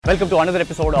Welcome to another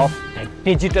episode of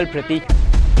Digital Pratik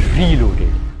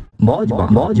Reloaded.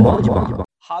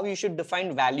 How you should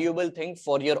define valuable thing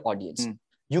for your audience.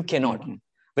 You cannot.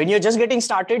 When you're just getting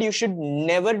started, you should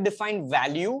never define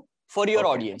value for your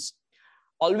audience.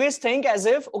 Always think as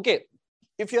if, okay,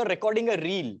 if you're recording a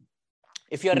reel,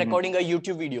 if you're recording a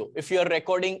YouTube video, if you're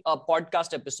recording a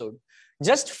podcast episode,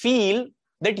 just feel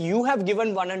that you have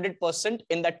given 100%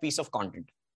 in that piece of content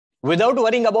without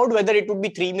worrying about whether it would be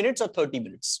 3 minutes or 30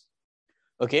 minutes.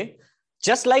 Okay.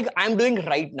 Just like I'm doing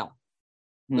right now.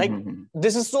 Like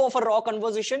this is so of a raw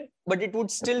conversation, but it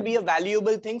would still be a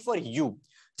valuable thing for you.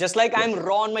 Just like I'm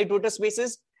raw on my Twitter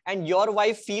spaces and your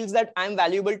wife feels that I'm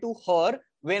valuable to her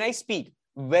when I speak.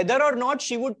 Whether or not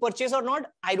she would purchase or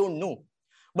not, I don't know.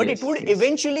 But it would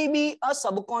eventually be a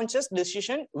subconscious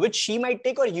decision which she might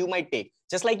take or you might take.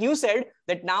 Just like you said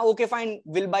that now, okay, fine,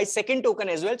 we'll buy second token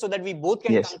as well so that we both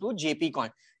can come to JPCon.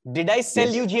 Did I sell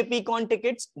you JPCon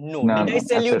tickets? No. Did I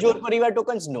sell you Jor Parivar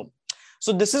tokens? No.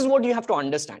 So this is what you have to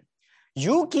understand.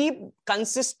 You keep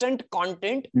consistent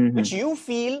content which you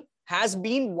feel has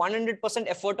been 100%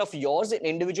 effort of yours in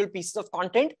individual pieces of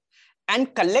content,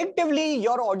 and collectively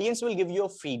your audience will give you a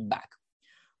feedback.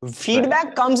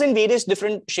 Feedback comes in various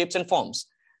different shapes and forms.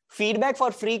 Feedback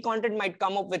for free content might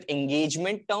come up with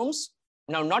engagement terms.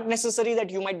 Now, not necessary that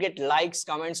you might get likes,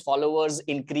 comments, followers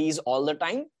increase all the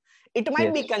time. It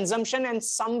might be consumption, and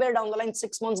somewhere down the line,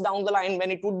 6 months down the line,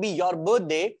 when it would be your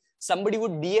birthday, somebody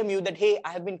would DM you that, hey,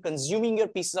 I have been consuming your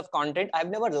pieces of content. I've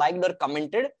never liked or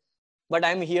commented, but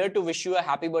I'm here to wish you a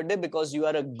happy birthday because you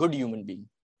are a good human being.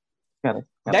 Correct.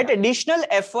 That additional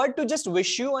effort to just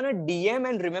wish you on a DM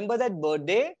and remember that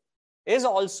birthday is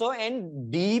also a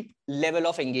deep level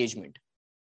of engagement.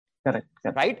 Correct.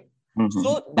 Right?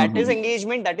 So that is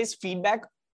engagement, that is feedback.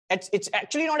 It's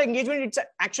actually not engagement, it's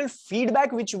actual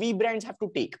feedback which we brands have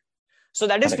to take. So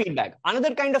that is feedback.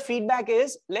 Another kind of feedback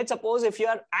is, let's suppose if you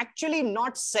are actually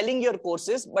not selling your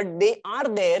courses, but they are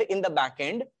there in the back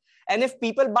end. And if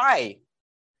people buy,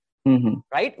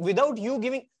 right, without you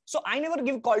giving, so I never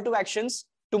give call to actions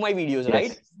to my videos,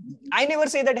 right? I never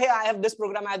say that, hey, I have this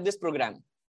program, I have this program.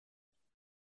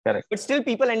 Correct. But still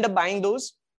people end up buying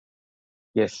those.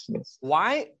 Yes.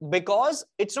 Why? Because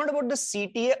it's not about the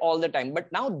CTA all the time,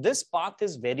 but now this path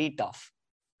is very tough.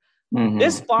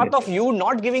 This path of you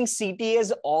not giving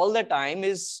CTAs all the time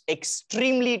is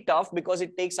extremely tough because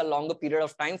it takes a longer period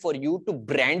of time for you to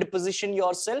brand position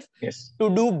yourself, to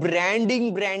do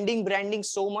branding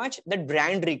so much that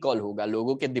brand recall hoga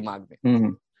logo ke dimag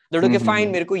mein. That okay,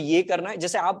 fine, मेरे को ये करना है.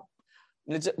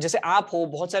 जैसे आप हो,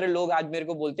 बहुत सारे लोग आज मेरे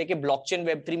को बोलते हैं कि ब्लॉकचेन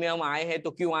वेब3 में हम आए हैं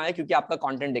तो क्यों आए, क्योंकि आपका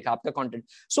कंटेंट देखा, आपका कंटेंट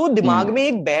सो दिमाग में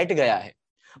एक बैठ गया है.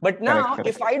 But now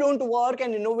if I don't work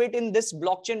and innovate in this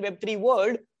blockchain web3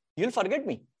 world, you'll forget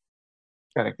me.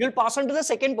 Correct. You'll pass on to the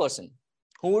second person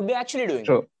who would be actually doing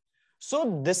it.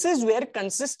 So this is where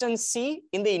consistency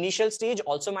in the initial stage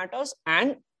also matters,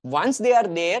 and once they are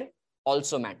there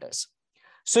also matters.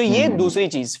 So ये दूसरी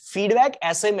चीज feedback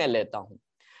ऐसे मैं लेता हूँ.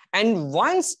 And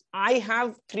once I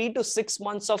have 3 to 6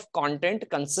 months of content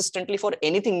consistently for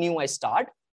anything new I start,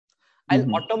 I'll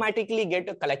automatically get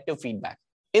a collective feedback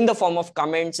in the form of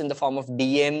comments, in the form of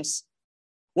DMs.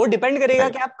 वो depend करेगा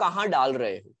कि आप कहाँ डाल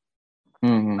रहे हो.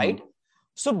 Right?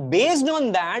 So based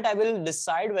on that, I will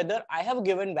decide whether I have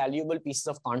given valuable pieces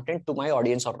of content to my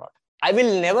audience or not. I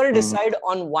will never decide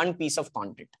on one piece of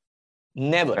content.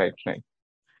 Never. Right.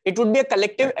 It would be a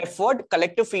collective effort,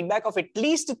 collective feedback of at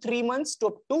least 3 months to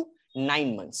up to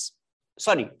 9 months.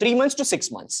 Sorry, 3 months to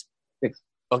 6 months.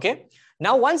 Okay.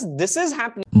 Now, once this is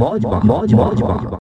happening,